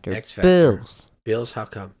X Factor. X-Factor. Bills. Bills, how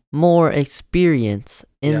come? More experience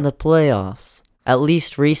in Yeah. the playoffs. At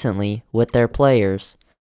least recently with their players.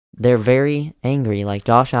 They're very angry. Like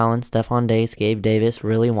Josh Allen, Stephon Diggs, Gabe Davis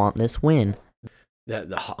really want this win. I'm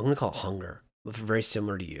going to call it hunger. Very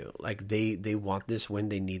similar to you. Like they want this win.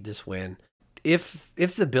 They need this win. If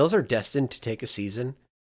the Bills are destined to take a season,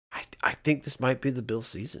 I think this might be the Bills'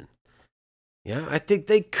 season. Yeah, I think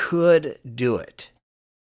they could do it.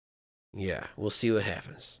 Yeah, we'll see what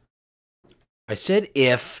happens. I said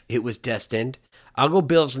if it was destined. I'll go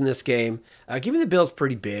Bills in this game. Give me the Bills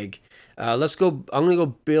pretty big. Let's go. I'm going to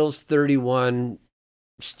go Bills 31,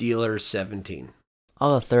 Steelers 17.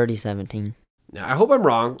 I'll go 30-17. Now, I hope I'm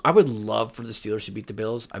wrong. I would love for the Steelers to beat the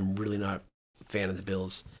Bills. I'm really not a fan of the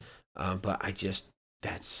Bills. But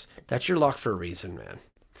that's your lock for a reason, man.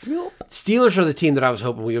 Yep. Steelers are the team that I was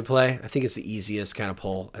hoping we would play. I think it's the easiest kind of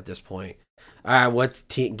poll at this point. All right, what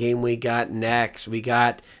game we got next? We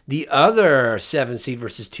got the other 7 seed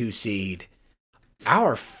versus 2 seed.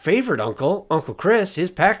 Our favorite Uncle Chris,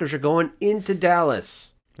 his Packers are going into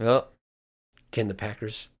Dallas. Yep. Can the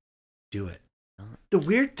Packers do it? The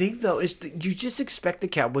weird thing, though, is that you just expect the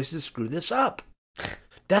Cowboys to screw this up.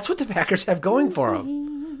 That's what the Packers have going for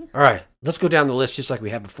them. All right, let's go down the list just like we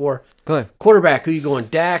have before. Go ahead. Quarterback, who you going,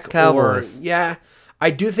 Dak Cowboys. or... Yeah, I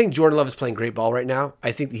do think Jordan Love is playing great ball right now.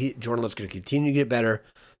 I think Jordan Love's going to continue to get better.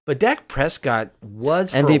 But Dak Prescott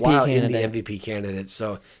was, for MVP a while, candidate. in the MVP candidate.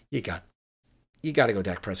 So you got to go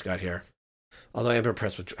Dak Prescott here. Although I am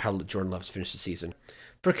impressed with how Jordan Love's finished the season.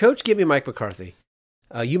 For coach, give me Mike McCarthy.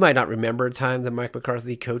 You might not remember a time that Mike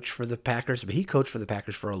McCarthy coached for the Packers, but he coached for the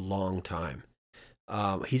Packers for a long time.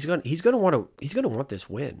 He's going to want this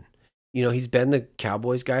win. You know, he's been the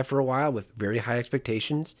Cowboys guy for a while with very high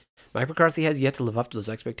expectations. Mike McCarthy has yet to live up to those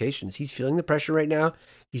expectations. He's feeling the pressure right now.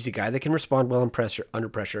 He's a guy that can respond well under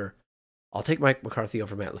pressure. I'll take Mike McCarthy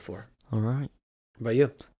over Matt LaFleur. All right. What about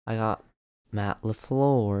you? I got Matt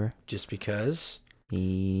LaFleur. Just because?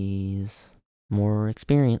 He's more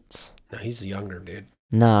experience. No, he's younger, dude.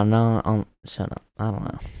 No, shut up. I don't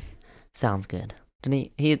know. Sounds good.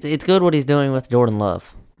 Didn't he? It's good what he's doing with Jordan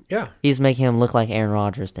Love. Yeah. He's making him look like Aaron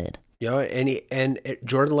Rodgers did. You know, and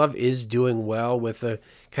Jordan Love is doing well with a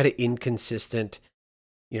kind of inconsistent,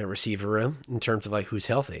 receiver room in terms of like who's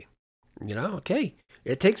healthy. Okay.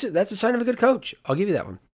 That's a sign of a good coach. I'll give you that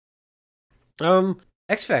one.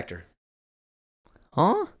 X Factor.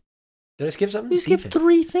 Huh? Did I skip something? You skipped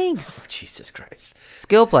 3 things. Oh, Jesus Christ.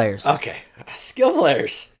 Skill players. Okay. Skill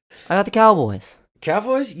players. I got the Cowboys.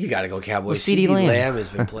 Cowboys? You got to go Cowboys. With CeeDee Lamb. Has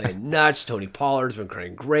been playing nuts. Tony Pollard's been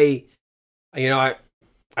playing great.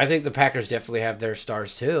 I think the Packers definitely have their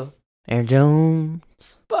stars too. Aaron Jones.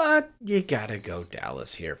 But you got to go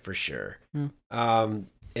Dallas here for sure. Hmm.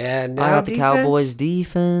 And now I got the defense. Cowboys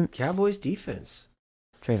defense. Cowboys defense.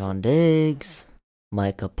 Trayvon Diggs.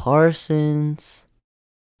 Micah Parsons.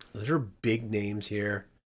 Those are big names here.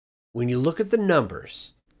 When you look at the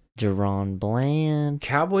numbers, Jerron Bland.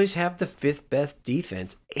 Cowboys have the 5th best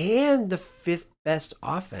defense and the 5th best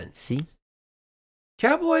offense. See?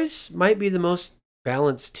 Cowboys might be the most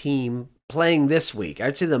balanced team playing this week.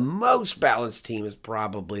 I'd say the most balanced team is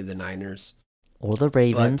probably the Niners. Or the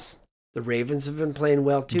Ravens. The Ravens have been playing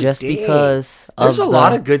well too. Just Dang. because There's a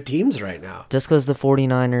lot of good teams right now. Just because the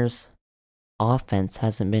 49ers offense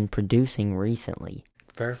hasn't been producing recently.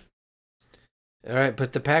 Fair. All right,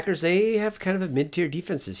 but the Packers, they have kind of a mid-tier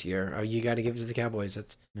defense this year. You got to give it to the Cowboys.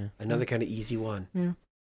 That's another kind of easy one. Yeah.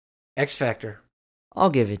 X Factor. I'll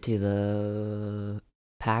give it to the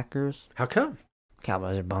Packers. How come?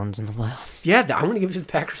 Cowboys are bones in the playoffs. Yeah, I'm going to give it to the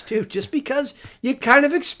Packers too, just because you kind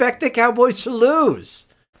of expect the Cowboys to lose.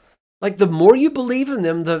 Like, the more you believe in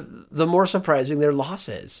them, the more surprising their loss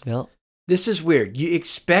is. Yep. This is weird. You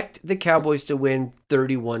expect the Cowboys to win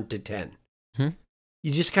 31-10.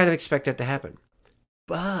 You just kind of expect that to happen.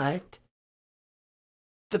 But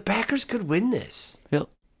the Packers could win this. Yep.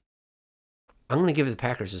 I'm going to give it the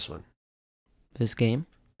Packers this one. This game?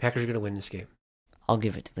 Packers are going to win this game. I'll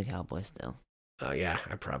give it to the Cowboys still. Yeah,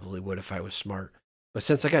 I probably would if I was smart. But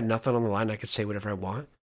since I got nothing on the line, I could say whatever I want.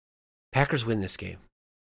 Packers win this game.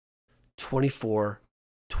 24-23.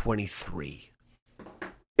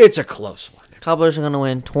 It's a close one. Cowboys are going to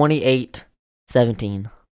win 28-17.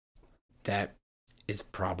 That is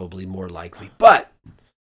probably more likely. But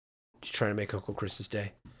just trying to make Uncle Chris's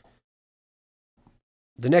day.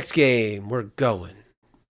 The next game, we're going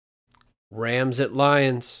Rams at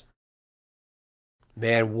Lions.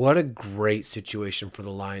 Man, what a great situation for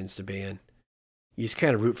the Lions to be in. You just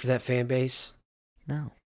kind of root for that fan base.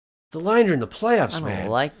 No. The Lions are in the playoffs, I don't man.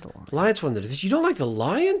 like the Lions. Lions won the division. You don't like the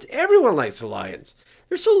Lions? Everyone likes the Lions.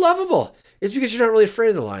 They're so lovable. It's because you're not really afraid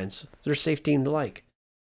of the Lions. They're a safe team to like.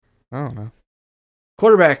 I don't know.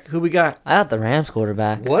 Quarterback, who we got? I got the Rams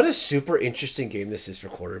quarterback. What a super interesting game this is for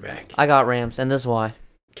quarterback. I got Rams, and this is why.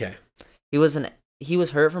 Okay. He was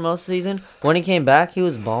hurt for most of the season. When he came back, he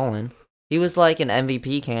was balling. He was like an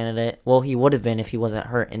MVP candidate. Well, he would have been if he wasn't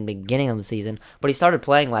hurt in the beginning of the season. But he started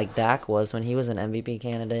playing like Dak was when he was an MVP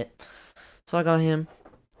candidate. So I got him.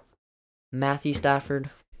 Matthew Stafford.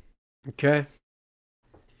 Okay.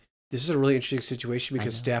 This is a really interesting situation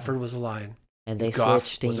because Stafford was a Lion. And they Goff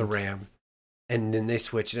switched teams. was a Ram. And then they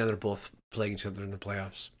switched, and now they're both playing each other in the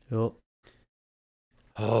playoffs. Yep.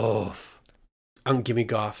 Oh. Give me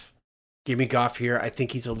Goff. Give me Goff here. I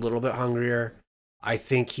think he's a little bit hungrier. I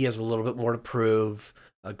think he has a little bit more to prove.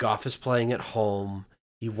 Goff is playing at home.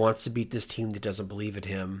 He wants to beat this team that doesn't believe in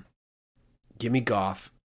him. Give me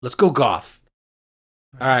Goff. Let's go Goff.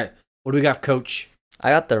 All right. What do we got, Coach?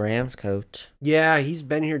 I got the Rams coach. Yeah, he's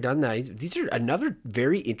been here, done that. These are another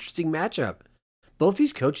very interesting matchup. Both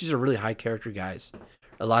these coaches are really high character guys.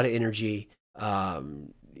 A lot of energy. Love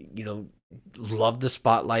the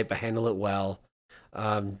spotlight, but handle it well.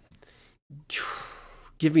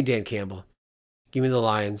 Give me Dan Campbell. Give me the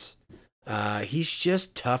Lions. He's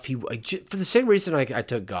just tough. For the same reason I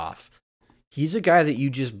took Goff. He's a guy that you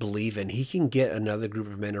just believe in. He can get another group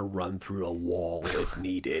of men to run through a wall if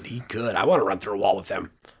needed. He could. I want to run through a wall with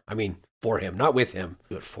him. I mean, for him, not with him.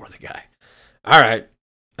 Do it for the guy. All right.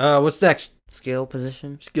 What's next? Skill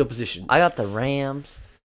position. Skill position. I got the Rams.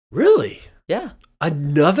 Really? Yeah.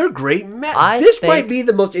 Another great match. This might be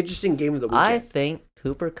the most interesting game of the weekend. I think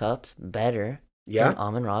Cooper Kupp's better than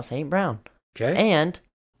Amon-Ra St. Brown. Okay. And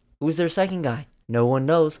who's their second guy? No one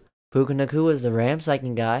knows. Pooka Nakua is the Rams'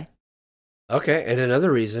 second guy. Okay, and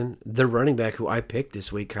another reason, the running back who I picked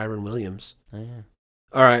this week, Kyron Williams. Oh, yeah.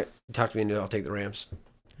 All right, talk to me into it. I'll take the Rams.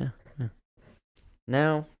 Yeah.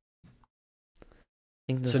 Now, I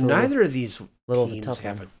think so neither of these teams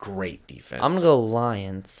have a great defense. I'm going to go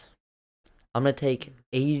Lions. I'm going to take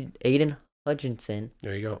Aiden Hutchinson.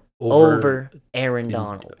 There you go. Over Aaron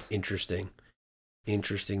Donald. Interesting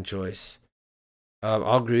choice.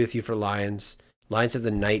 I'll agree with you for Lions. Lions have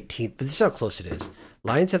the 19th, but this is how close it is.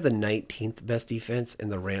 Lions have the 19th best defense,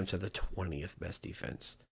 and the Rams have the 20th best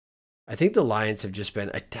defense. I think the Lions have just been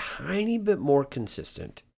a tiny bit more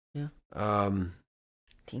consistent. Yeah.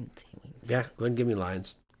 Yeah, go ahead and give me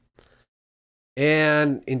Lions.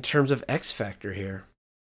 And in terms of X Factor here,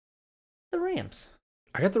 the Rams.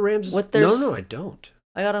 I got the Rams. No, I don't.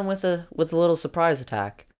 I got them with a little surprise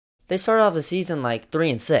attack. They started off the season like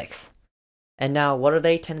 3-6. And now, what are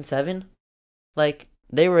they, 10-7? Like,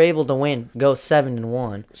 they were able to go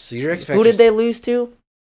 7-1. So your X Factor. Who did they lose to?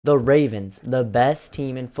 The Ravens, the best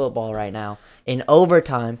team in football right now, in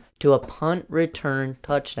overtime to a punt return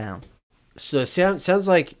touchdown. So it sounds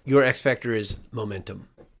like your X Factor is momentum.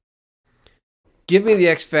 Give me the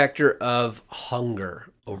X Factor of hunger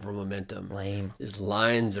over momentum. Lame. These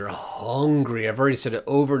Lions are hungry. I've already said it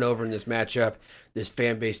over and over in this matchup. This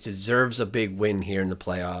fan base deserves a big win here in the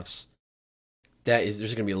playoffs. There's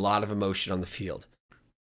going to be a lot of emotion on the field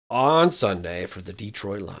on Sunday for the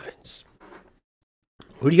Detroit Lions.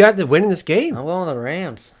 Who do you got to win in this game? I'm going with the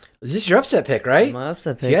Rams. Is this your upset pick, right? My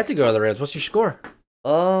upset pick. So you have to go to the Rams. What's your score?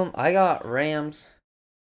 I got Rams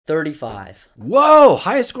 35. Whoa,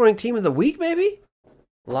 highest scoring team of the week, maybe?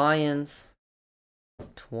 Lions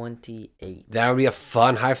 28. That would be a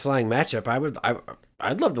fun, high-flying matchup.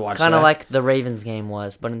 I'd love to watch that. Kind of like the Ravens game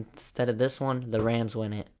was, but instead of this one, the Rams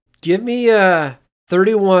win it. Give me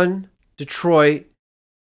 31 Detroit,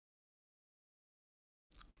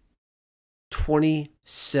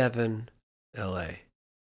 27 LA.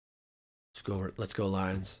 Let's go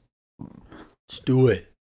Lions. Let's do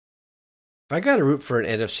it. If I got to root for an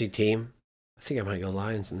NFC team, I think I might go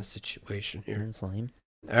Lions in this situation here. That's lame.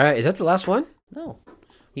 All right, is that the last one? No.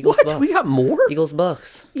 What? Bucks. We got more? Eagles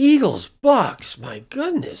Bucks. Eagles Bucks. My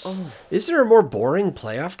goodness. Oh. Is there a more boring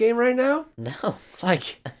playoff game right now? No.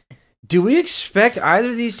 Like, do we expect either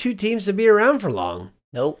of these two teams to be around for long?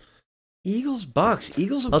 Nope. Eagles Bucks.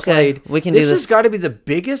 Eagles have Okay, played. we can do This this. has got to be the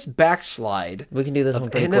biggest backslide We can do this of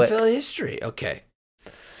one pretty NFL quick. history. Okay.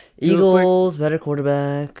 Eagles better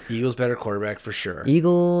quarterback. Eagles better quarterback for sure.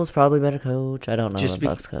 Eagles probably better coach. I don't know Just the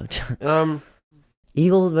Bucks coach. Um,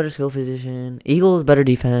 Eagles better skill position. Eagles better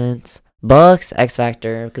defense. Bucks X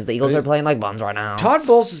factor because the Eagles are playing like bums right now. Todd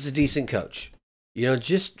Bowles is a decent coach. You know,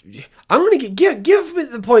 I'm going to give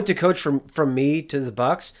the point to coach from me to the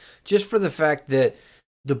Bucks just for the fact that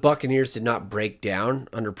the Buccaneers did not break down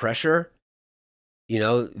under pressure. You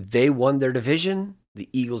know, they won their division. The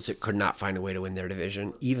Eagles could not find a way to win their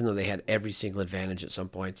division, even though they had every single advantage at some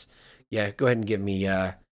points. Yeah, go ahead and give me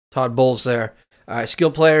Todd Bowles there.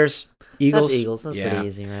 Skill players, Eagles. That's Eagles. That's pretty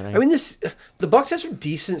easy right there. I mean, the Bucks have some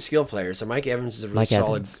decent skill players. So Mike Evans is a really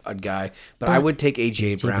solid guy, but I would take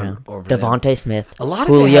A.J. Brown over Devontae Smith, a lot of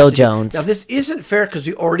Julio it Jones. Now, this isn't fair because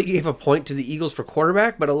we already gave a point to the Eagles for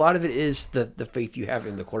quarterback, but a lot of it is the faith you have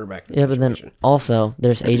in the quarterback. Yeah, but then also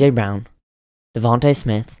there's A.J. Brown, Devontae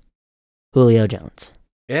Smith, Julio Jones.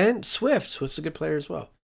 And Swift. Swift's a good player as well.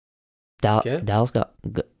 Dallas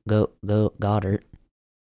Goddard.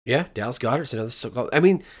 Yeah, Dallas Goedert's another so-called. I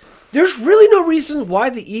mean, there's really no reason why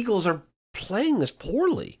the Eagles are playing this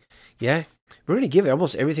poorly. Yeah, we're going to give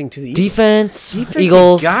almost everything to the Eagles. Defense Eagles.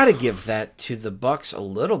 Eagles. Got to give that to the Bucks a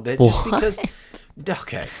little bit, just because.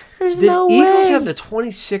 Okay, There's the no Eagles way. have the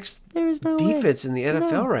 26th There's no defense in the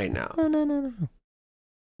NFL right now. No.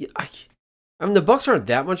 Yeah, I mean, the Bucks aren't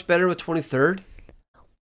that much better with 23rd,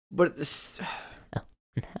 but this. No.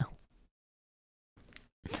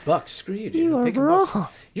 Bucks, screw you, dude. You I'm are picking wrong.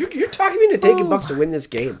 Bucks. You're talking me into taking Bucks to win this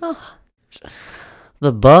game.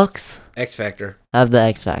 The Bucks X Factor. have the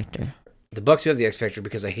X factor. The Bucks have the X Factor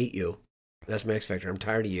because I hate you. That's my X Factor. I'm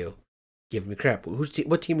tired of you giving me crap.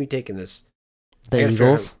 What team are you taking this? The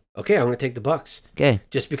Eagles. Okay, I'm going to take the Bucks. Okay.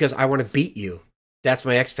 Just because I want to beat you. That's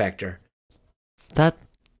my X Factor.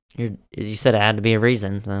 You said it had to be a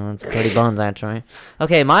reason, so that's pretty bones actually.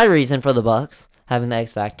 Okay, my reason for the Bucks having the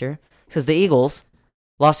X factor is because the Eagles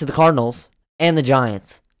lost to the Cardinals and the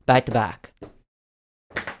Giants back to back.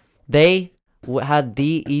 They had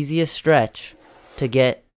the easiest stretch to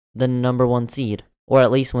get the number 1 seed, or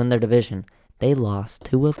at least win their division. They lost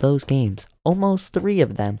 2 of those games, almost 3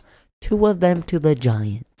 of them. 2 of them to the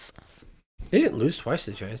Giants. They didn't lose twice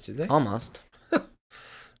to the Giants, did they? Almost.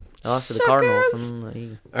 They lost to the Cardinals.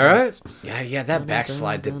 All right. Yeah, that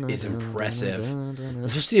backslide is impressive.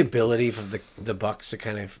 Just the ability for the Bucks to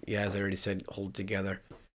kind of, as I already said, hold together.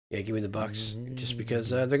 Yeah, give me the Bucks just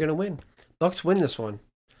because they're going to win. Bucks win this one.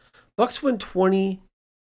 Bucks win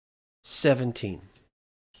 2017.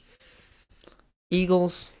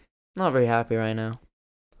 Eagles, not very happy right now.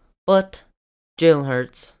 But Jalen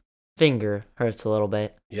Hurts' finger hurts a little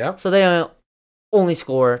bit. Yep. So they only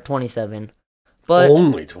score 27. But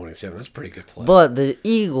only 27. That's a pretty good play. But the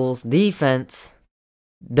Eagles' defense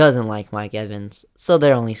doesn't like Mike Evans. So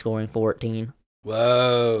they're only scoring 14.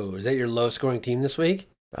 Whoa. Is that your low scoring team this week?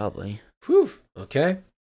 Probably. Whew. Okay.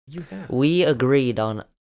 You have. We agreed on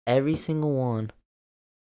every single one.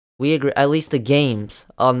 We agree, at least the games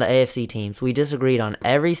on the AFC teams. We disagreed on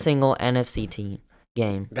every single NFC team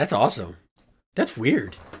game. That's awesome. That's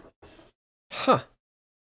weird. Huh.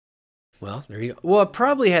 Well, there you go. Well, it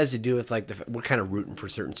probably has to do with we're kind of rooting for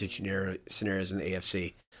certain scenarios in the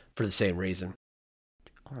AFC for the same reason.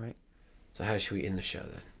 All right. So how should we end the show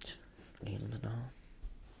then? Gangnam Style.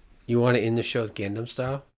 You want to end the show with Gangnam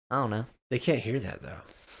Style? I don't know. They can't hear that though.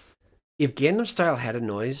 If Gangnam Style had a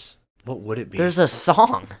noise, what would it be? There's a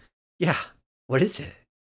song. Yeah. What is it?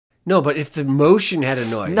 No, but if the motion had a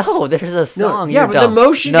noise. No, there's a song. No, yeah, but dumb. the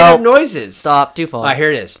motion No. can have noises. Stop, too far. All right,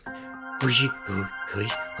 here it is. That's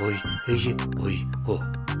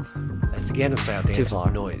the Gangnam Style dance. Too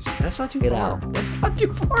far. Noise. That's not too Get far. out. That's not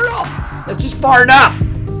too far at all. That's just far enough.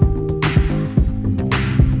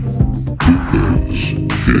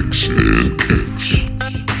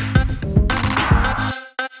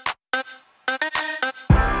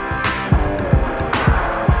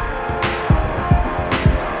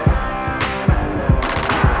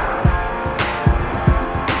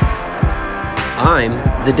 I'm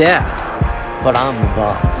the dad. But I'm the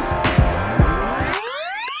boss.